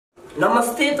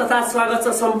नमस्ते तथा स्वागत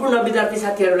छ सम्पूर्ण विद्यार्थी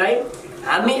साथीहरुलाई।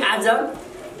 हामी आज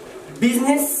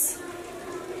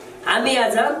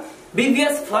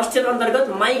BBS फर्स्ट इयर अन्तर्गत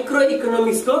माइक्रो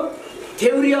इकोनोमिक्स को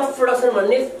थ्योरी अफ प्रोडक्सन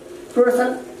भन्ने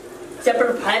प्रोडक्सन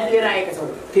च्याप्टर 5 लिएर आएका छौं।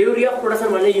 थ्योरी अफ प्रोडक्सन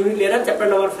भन्ने युनिट लिएर च्याप्टर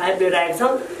नम्बर 5 लिएर आएका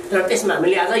छौं र त्यसमा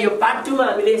हामीले आज यो पार्ट 2 मा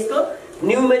हामीले यसको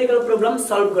न्यूमेरिकल प्रब्लम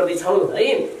सल्भ गर्दै छौं है।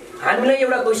 हामीलाई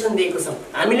एउटा क्वेशन दिएको छ,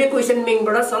 हामीले क्वेशन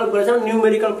बैंकबाट सल्भ गर्छौं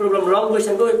न्यूमेरिकल प्रब्लम। लङ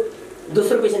क्वेशनको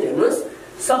दोस्रो क्वेशन हेर्नुस्।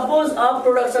 Suppose a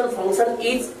production function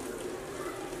is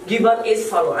given is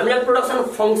follow. हामीलाई production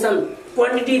function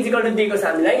quantity is equal to दिएको छ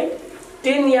हामीलाई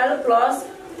 10l plus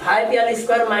 5l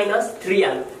square minus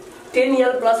 3l।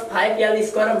 10l plus 5l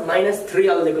square minus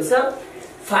 3l दिएको छ।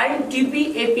 Find TP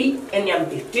AP and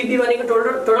MP. TP भनेको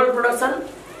total production,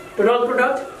 total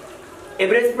product,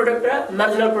 average product र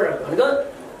marginal product भनेको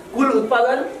कुल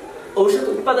उत्पादन, औसत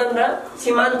उत्पादन र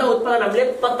सीमान्त उत्पादन हामीले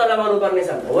पत्ता लगाउनु पर्ने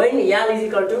छ। When l is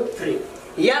equal to 3।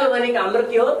 l भनेको हाम्रो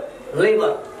के हो?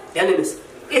 लेबर। ध्यान दिनुस्।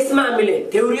 यसमा हामीले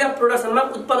थ्योरी अफ प्रोडक्सनमा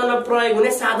उत्पादनमा प्रयोग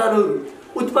हुने साधनहरु,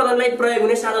 उत्पादनलाई प्रयोग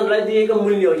हुने साधनहरुलाई दिएको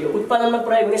मूल्य हो। यो उत्पादनमा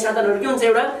प्रयोग हुने साधनहरु के हुन्छ?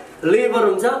 एउटा लेबर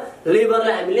हुन्छ।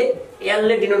 लेबरलाई हामीले l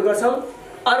ले डिनोट गर्छौं।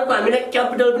 अर्को हामीले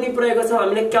क्यापिटल पनि प्रयोग गर्छौं।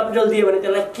 हामीले क्यापिटल दियो भने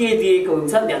त्यसलाई के दिएको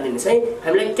हुन्छ? ध्यान दिनुस् है।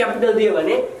 हामीले क्यापिटल दियो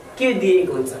भने के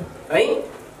दिएको हुन्छ है?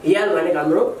 l भनेको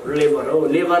हाम्रो लेबर हो।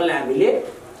 लेबरलाई हामीले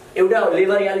एउटा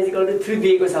लेबर l इक्वल टु 3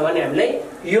 दिएको छ भने हामीलाई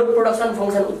यो प्रोडक्सन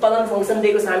फंक्शन, उत्पादन फंक्शन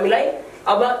दिएको छ हामीलाई।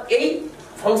 अब यही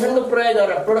फंक्शनको प्रयोग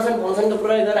गरेर, प्रोडक्सन फंक्शनको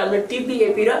प्रयोग गरेर हामीले टीपी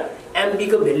एपी र एमपी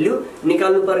को भ्यालु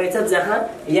निकाल्नु पर्नेछ, जहाँ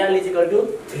l इक्वल टु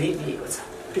 3 दिएको छ।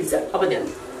 ठीक छ। अब ध्यान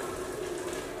दिनु।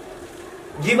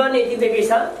 गिवन यति दिएको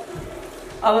छ।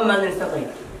 अब मान्नुहोस् तपाई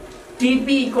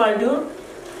TP equal to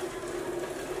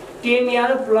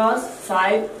 10l plus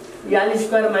 5l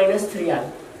square minus 3l।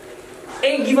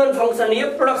 A given function, यो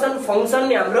प्रोडक्सन फंक्शन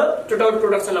नै हाम्रो टोटल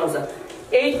प्रोडक्सन आउँछ।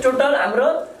 ए टोटल हाम्रो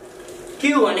q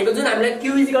भनेको जुन हामीलाई q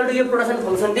इज इक्वल टु यो प्रोडक्सन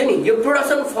फंक्शन थियो नि, यो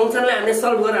प्रोडक्सन फंक्शनलाई हामीले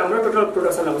सल्भ गरेर हाम्रो टोटल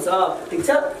प्रोडक्सन आउँछ। ठीक छ।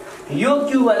 यो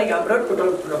q भनेको हाम्रो टोटल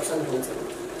प्रोडक्सन फंक्शन हो।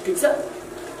 ठीक छ।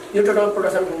 यो टोटल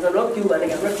प्रोडक्सन फंक्शन हो। q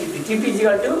भनेको हाम्रो TP. TP is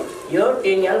equal to यो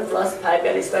 10l plus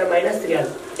 5l square minus 3l।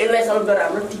 यसलाई सल्भ गरेर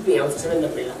हाम्रो टीपी आउँछ सबैभन्दा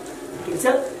पहिला। ठीक छ।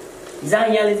 जहाँ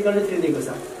l इज इक्वल टु 3 दिएको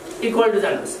छ। इक्वल टु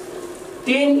जानुस्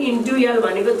 10 इन्टु l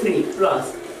भनेको 3 plus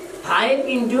 5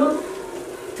 into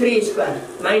 3 square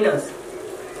minus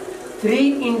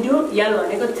 3 into l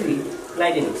भनेको 3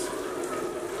 लगाइदिनुस्।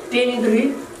 10 इन्टु 3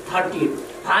 30,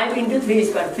 5 इन्टु 3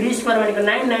 स्क्वायर, 3 स्क्वायर भनेको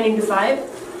 9, 9 इन्टु 5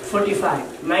 45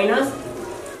 माइनस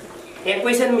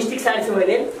इक्वेसन मिस्टेक सार्छु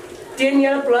मैले।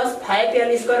 10l plus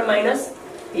 5l square minus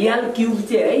l cube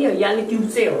चाहिँ है, यो l क्यूब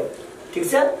चाहिँ हो। ठीक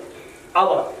छ। अब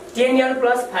 10l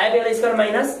plus 5l square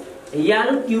minus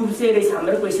l cube चाहिँ रहेछ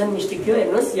हाम्रो क्वेशन मिस्टेक थियो।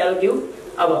 हेर्नुस् l क्यूब।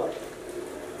 अब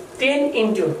 10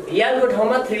 इन्टु l को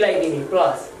ठाउँमा 3 लगाइदिने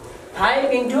प्लस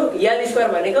 5 इन्टु l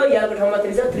स्क्वायर भनेको l को ठाउँमा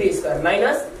 3 छ 3 स्क्वायर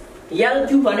माइनस l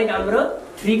क्यूब भनेको हाम्रो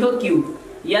 3 को क्यूब,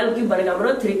 l क्यूब भनेको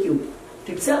हाम्रो 3 क्यूब।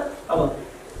 ठीक छ। अब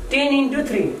 10 into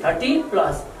 3 30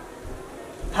 plus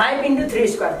 5 into 3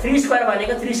 square, 3 square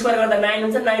भनेको 3 स्क्वायर गर्दा 9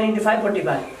 हुन्छ, 9 इन्टु 5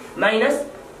 45 माइनस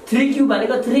 3 क्यूब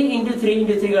भनेको 3 इन्टु 3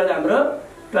 इन्टु 3 गर्दा हाम्रो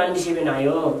 27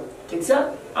 आयो। ठीक छ।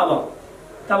 अब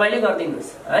तपाईले गर्दिनुस्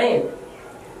है।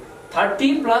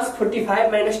 30 प्लस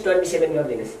 45 माइनस 27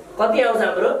 गर्दिनुस्। कति आउँछ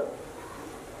हाम्रो?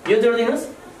 यो जोड्दिनुस्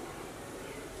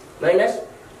माइनस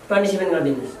 27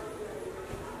 गर्दिनुस्।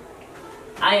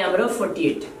 आयो हाम्रो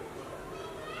 48।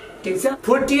 ठीक छ।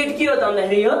 48 के हो त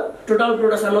भन्दाखेरि यो टोटल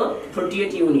प्रोडक्सन हो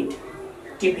 48 युनिट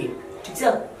टीपी। ठीक छ।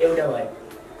 एउटा भयो।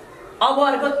 अब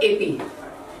अर्को एपी।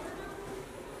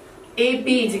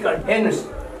 एपी इज इक्वल हेर्नुस्,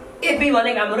 एपी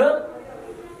भनेको हाम्रो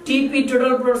TP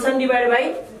total production divided by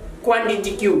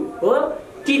quantity Q हो।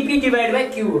 टीपी डिवाइडेड बाइ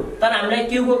क्यू हो। तर हामीलाई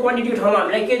क्यू को क्वान्टिटी ठाउँमा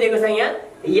हामीलाई के दिएको छ? यहाँ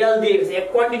l दिएको छ। यहाँ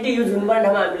क्वान्टिटी युज हुनुपर्ने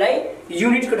ठाउँमा हामीलाई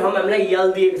युनिटको ठाउँमा हामीलाई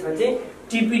l दिएको छ चाहिँ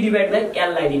टीपी डिवाइडेड बाइ l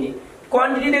लगाइदिने।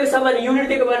 क्वान्टिटी दिएको छ भने युनिट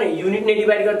दिएको भने युनिट नै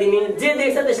डिवाइड गरिदिने। जे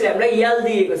दिएको छ त्यसले हामीलाई l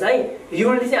दिएको छ है।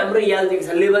 युनिट चाहिँ हाम्रो l दिएको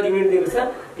छ, लेबर युनिट दिएको छ,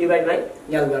 डिवाइड बाइ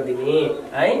l गरिदिने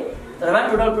है। अथवा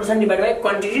total production divide by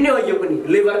quantity नै हो। यो पनि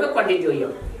लेबरको क्वान्टिटी हो यो।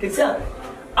 ठीक छ।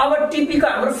 अब टीपी को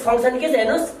हाम्रो फंक्शन के छ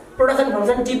हेर्नुस्। प्रोडक्सन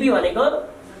फंक्शन टीपी भनेको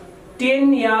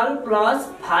 10l plus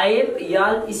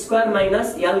 5l square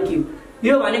minus l cube.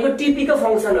 यो भनेको टीपी को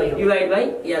फंक्शन हो। यो डिवाइड बाइ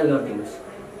l गर्दिनुस्।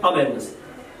 अब हेर्नुस्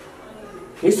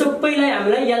यो सबैलाई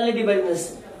हामीलाई l ले डिवाइड गर्नुस्।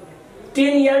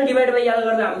 10l डिवाइड बाइ l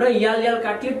गर्दा हाम्रो l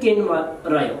काट्यो 10 मा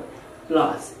रह्यो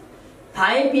प्लस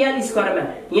 5l स्क्वायर मा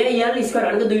यहाँ l स्क्वायर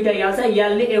भनेको दुईटा l छ,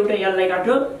 l ले एउटा l लाई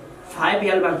काट्यो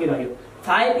 5l बाँकी रह्यो।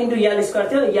 5 इन्टु l स्क्वायर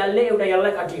थियो, l ले एउटा l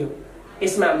लाई काटियो।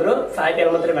 यसमा हाम्रो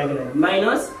 5l मात्रै बाँकी रह्यो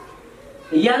माइनस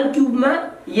यल क्युबमा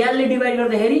यल ले डिभाइड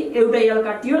गर्दाखेरि एउटा यल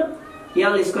काटियो,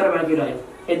 यल स्क्वायर बाँकी रह्यो,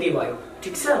 यति भयो।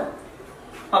 ठीक छ,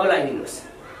 अब लगाइदिनुस्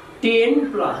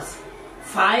 10 प्लस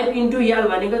 5 इन्टु यल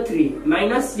भनेको 3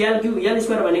 माइनस यल क्युब यल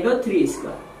स्क्वायर भनेको 3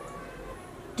 स्क्वायर,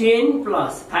 10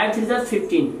 प्लस 5 3 जा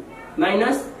 15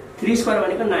 माइनस 3 स्क्वायर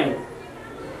भनेको 9,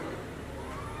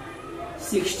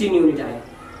 16 युनिट आयो,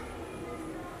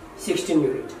 16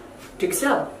 युनिट। ठीक छ,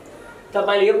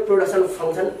 तपाईले यो प्रोडक्सन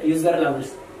फंक्सन युज गरेर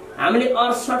लाउनुस्। हामीले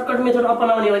अर सर्टकट मेथड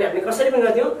अपनाउने भने हामीले कसरी पनि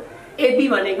गर्थ्यौ, एपी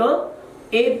भनेको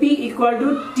AP equal to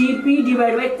TP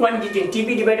divide by quantity,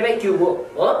 TP divide by cube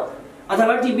हो,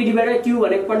 अथवा टीपी डिवाइड बाइ क्यूब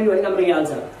भनेको क्वान्टिटी भनेको हाम्रो यल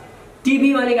छ,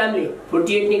 टीपी भनेको हामीले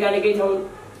 48 निकालेकै छौं,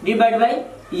 डिवाइड बाइ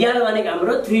यल भनेको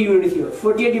हाम्रो 3 युनिट थियो,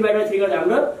 48 डिवाइड बाइ 3 गर्दा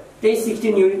हाम्रो त्यही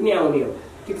 16 युनिट नै आउने हो।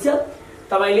 ठीक छ,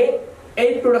 तपाईले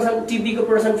यही प्रोडक्सन टीपी को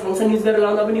प्रोडक्सन फंक्सन युज गरेर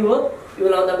लाउँदा पनि हो, यो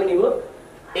लाउँदा पनि हो,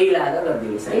 यही लाएर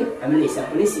गरिदिनुस् है। हामीले हिसाब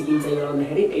पनि सिकिन्छ, यो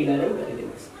लाउँदाखेरि यही लाएर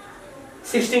गरिदिनुस्।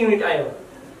 16 युनिट आयो।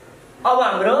 अब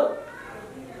हाम्रो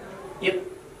यो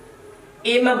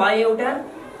ए मा भयो एउटा,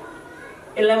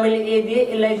 यसलाई मैले ए दिए,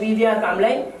 यसलाई बी दिए,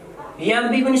 हामीलाई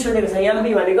एमपी पनि सोधेको छ।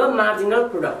 एमपी भनेको मार्जिनल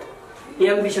प्रोडक्ट,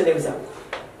 एमपी सोधेको छ।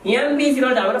 एमपी इज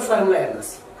इक्वल टु हाम्रो फर्मुला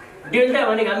हेर्नुस्, डेल्टा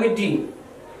भनेको हामी D,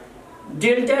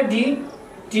 delta D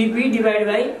TP divide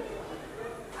by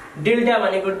delta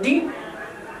भनेको डी।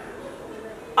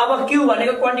 अब क्यू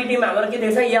भनेको क्वान्टिटीमा हाम्रो के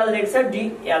दिएको छ, यल दिएको छ, डी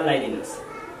यल लगाइदिनुस्।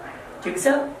 ठीक छ,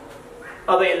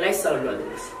 अब यसलाई सल्भ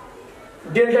गरिदिनुस्,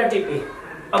 डेल्टा टीपी।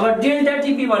 अब डेल्टा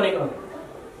टीपी भनेको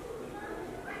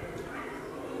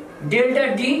डेल्टा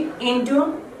डी इन्टु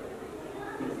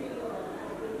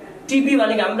टीपी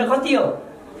भनेको हाम्रो कति हो,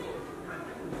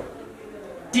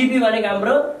 टीपी भनेको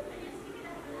हाम्रो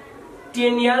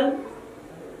 10l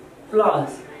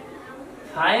plus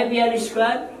 5l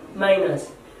square minus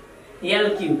L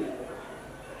cube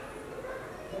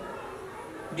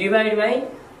divide by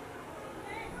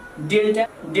delta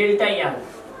delta यल।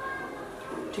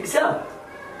 ठीक छ,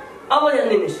 अब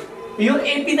जान्दिनुस् यो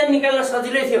एपी त निकाल्न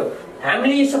सजिलै थियो,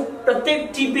 हामीले यो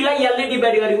प्रत्येक टीपी लाई यल ले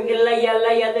डिवाइड गर्यौं, यसलाई यल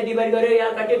ले डिवाइड गर्यो,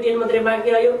 यल काट्यो, 10 मात्रै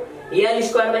बाँकी रह्यो, यल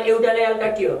स्क्वायर मा एउटा यल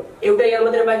काटियो, एउटा यल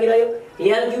मात्रै बाँकी रह्यो,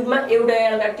 यल क्यूब मा एउटा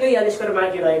यल काट्यो, यल स्क्वायर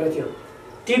बाँकी रहेको थियो,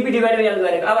 टीपी डिवाइड बाइ यल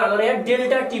गरेको। अब हाम्रो यहाँ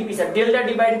डेल्टा टीपी छ, delta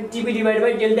divide TP divide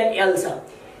by delta यल छ,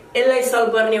 यसलाई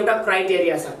सल्भ गर्ने एउटा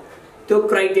क्राइटेरिया छ, त्यो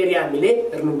क्राइटेरिया हामीले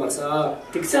हेर्नुपर्छ।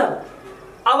 ठीक छ,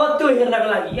 अब त्यो हेर्नको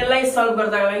लागि यसलाई सल्भ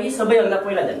गर्नको लागि सबैभन्दा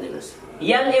पहिला जान्दिनुस्,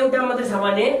 यल एउटा मात्रै छ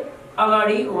भने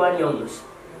अगाडि 1 ल्याउनुस्।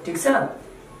 ठीक छ,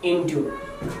 इन्टु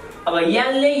अब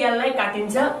यलले यसलाई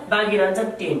काटिन्छ, बाँकी रहन्छ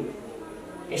 10,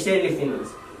 यसरी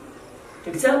लेखिदिनुस्।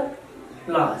 ठीक छ,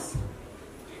 प्लस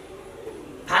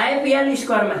 5l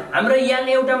स्क्वायर मा हाम्रो यल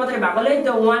एउटा मात्रै भएकोले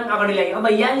त्यो 1 अगाडि ल्यायो। अब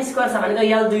यल स्क्वायर छ भनेको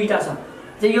यल दुईटा छ,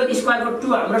 चाहिँ यो स्क्वायर को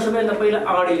 2 हाम्रो सबैभन्दा पहिला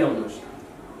अगाडि ल्याउनुस्,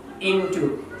 इन्टु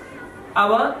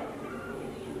अब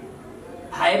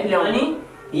 5 ल्याउने,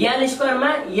 यल स्क्वायर मा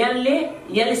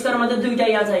यल स्क्वायर मा त दुईटा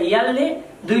यल छ, यल ले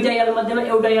दुईटा यल मध्येमा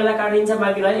एउटा यल काटिन्छ,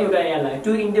 बाँकी रह्यो एउटा यल,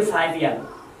 2 इन्टु 5l।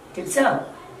 ठीक छ,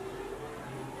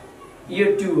 यो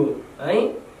 2 हो है,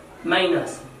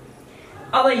 माइनस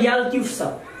अब यल क्यूब छ,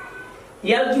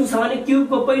 यल क्यूब छ भने क्यूब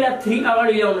को पहिला 3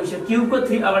 अगाडि ल्याउनु छ, क्यूब को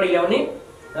 3 अगाडि ल्याउने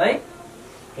है।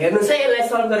 हेर्नुस् है यसलाई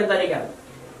सल्भ गर्ने तरिका,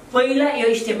 पहिला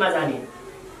यो स्टेपमा जाने,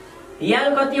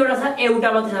 यल कतिवटा छ,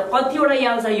 एउटा मात्रै छ, कतिवटा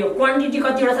यल छ, यो क्वान्टिटी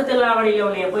कतिवटा छ त्यसलाई अगाडि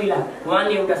ल्याउने, पहिला 1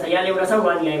 एउटा छ, यल एउटा छ,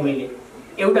 1 ल्याए मैले,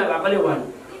 एउटा भएकोले 1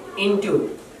 इन्टु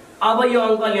अब यो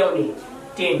अंक ल्याउने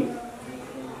 10।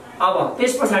 अब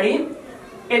त्यसपछि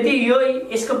यदि यो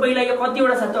यसको पहिला यो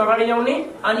कतिवटा छ त्यो अगाडि ल्याउने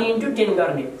अनि इन्टु 10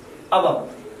 गर्ने। अब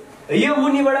यो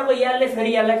मुनिबाटको यलले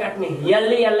फेरि यललाई काट्ने,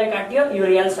 यलले यललाई काट्यो, यो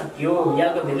यल सकियो,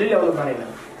 यलको भेल्यु ल्याउनु परेन।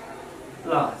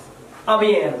 प्लस अब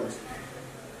यहाँ हेर्नुस्,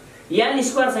 यल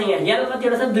स्क्वायर छ, यहाँ यल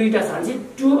कतिवटा छ, दुईटा छ भने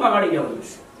 2 अगाडि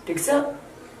ल्याउनुस्। ठीक छ,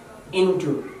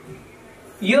 इन्टु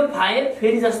यो 5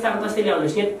 फेरि जस्ताको तस्तै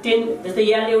ल्याउनुस्, यहाँ 10 जस्तै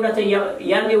यल एउटा थियो,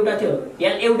 यल एउटा थियो,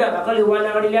 यल एउटा भएकोले 1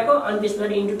 अगाडि ल्याएको अनि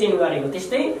त्यसपछि इन्टु 10 गरेको।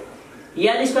 त्यस्तै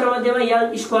यल स्क्वायर मध्येमा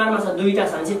यल स्क्वायरमा छ, दुईटा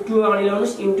छ भने 2 अगाडि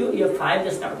ल्याउनुस्, इन्टु यो 5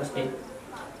 जस्ताको तस्तै,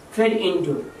 फेरि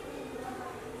इन्टु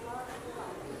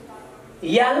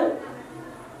यल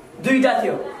दुईटा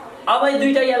थियो, अब यो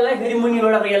दुईटा यललाई फेरि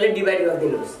मुनिबाटको यलले डिवाइड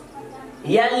गरिदिनुस्,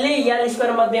 यलले यल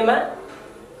स्क्वायर मध्येमा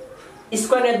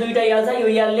स्क्वायर या दुईटा यल छ, यो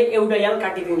यलले एउटा यल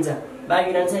काटिदिन्छ,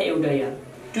 बाँकी रहन्छ एउटा यल,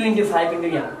 2 इन्टु 5 इन्टु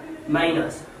यल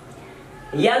माइनस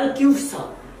यल क्यूब छ,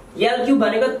 यल क्यूब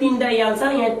भनेको 3टा यल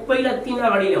छ, यहाँ पहिला 3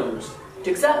 अगाडि ल्याउनुस्।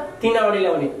 ठीक छ, 3 अगाडि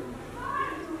ल्याउने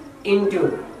इन्टु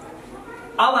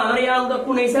अब हाम्रो यहाँ अंक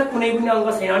कुनै छ, कुनै पनि अंक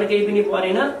छैन भने केही पनि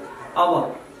परेन। अब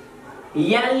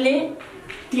यलले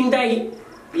 3टा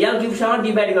यल क्यूबसँग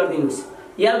डिवाइड गरिदिनुस्,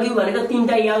 यल क्यूब भनेको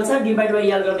 3टा यल छ डिभाइड बाइ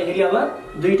यल गर्दाखेरि अब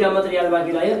 2टा मात्र यल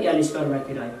बाँकी रह्यो यल स्क्वायर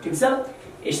बाँकी रह्यो ठीक छ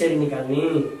यसरी निकाल्ने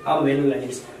अब भेल्यु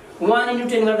भ्याल्युज 1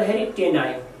 * 10 गर्दाखेरि 10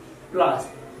 आयो प्लस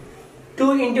 2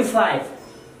 * 5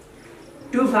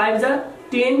 2 5 जा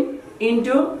 10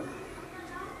 इन्टु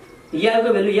यल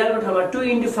को भेल्यु यल को ठाउँमा 2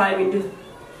 * 5 *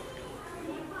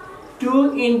 2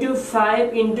 *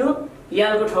 5 *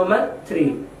 यल को ठाउँमा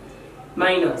 3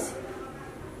 माइनस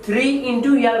 3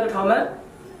 * यल को ठाउँमा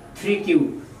 3 क्यूब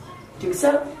ठीक छ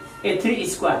 3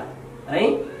 स्क्वायर है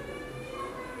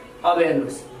अब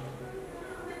हेर्नुस्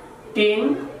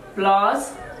 10 प्लस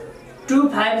 2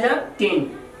 5 जा 10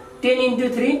 10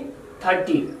 * 3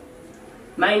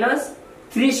 30 माइनस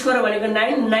 3 स्क्वायर भनेको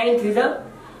 9 9 3 जा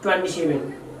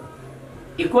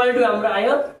 27 इक्वल टु हाम्रो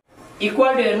आयो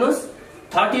इक्वल टु हेर्नुस्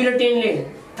 30 र 10 ले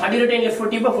 40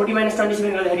 भयो 40 माइनस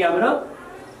 27 गर्दाखेरि हाम्रो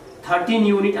 13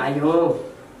 युनिट आयो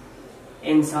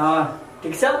एन्सर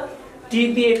ठीक छ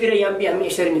टिपी एपी र एमपी हामी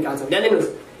यसरी निकाल्छौं ध्यान दिनुस्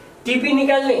टिपी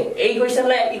निकाल्ने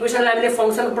इक्वेसनलाई हामीले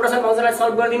फंक्सन प्रोडक्सन फंक्सनलाई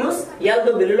सल्भ गर्दिनुस् यल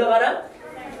को भेल्यु लगाएर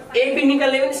एपी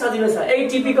निकाल्ने पनि सजिलो छ ए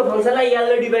टिपी को फंक्सनलाई यल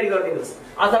ले डिभाइड गर्दिनुस्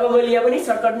अथवा मैले यहाँ पनि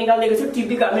सर्टकट निकाल्दिएको छु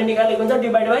टिपी को हामीले निकालेको हुन्छ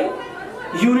डिभाइड बाइ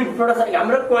युनिट प्रोडक्सन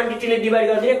हाम्रो क्वान्टिटीले divide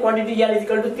गर्दिने quantity L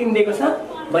equal to 3 दिएको छ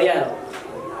भइहाल्यो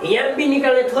एमपी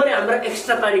निकाल्ने थोरै हाम्रो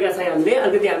एक्स्ट्रा तरिका छ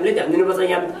अलिकति हामीले ध्यान दिनुपर्छ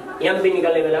एमपी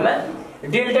निकाल्ने बेलामा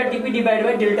delta टिपी divide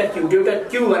by delta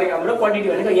Q भनेको हाम्रो क्वान्टिटी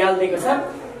भनेको यल दिएको छ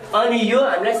अनि यो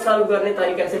हामीलाई सल्भ गर्ने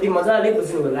तरिका चाहिँ मजाले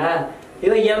बुझ्नु होला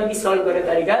यो एमपी सल्भ गर्ने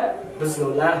तरिका बुझ्नु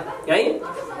होला है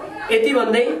यति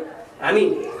भन्दै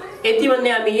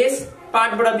हामी यस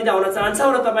पार्टबाट बिदा हुन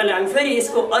चाहन्छौं र तपाईले हामी फेरि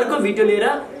यसको अर्को भिडियो लिएर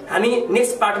हामी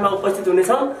नेक्स्ट पार्टमा उपस्थित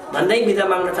हुनेछौं भन्दै बिदा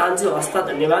माग्न चाहन्छु हस्त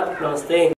धन्यवाद नमस्ते।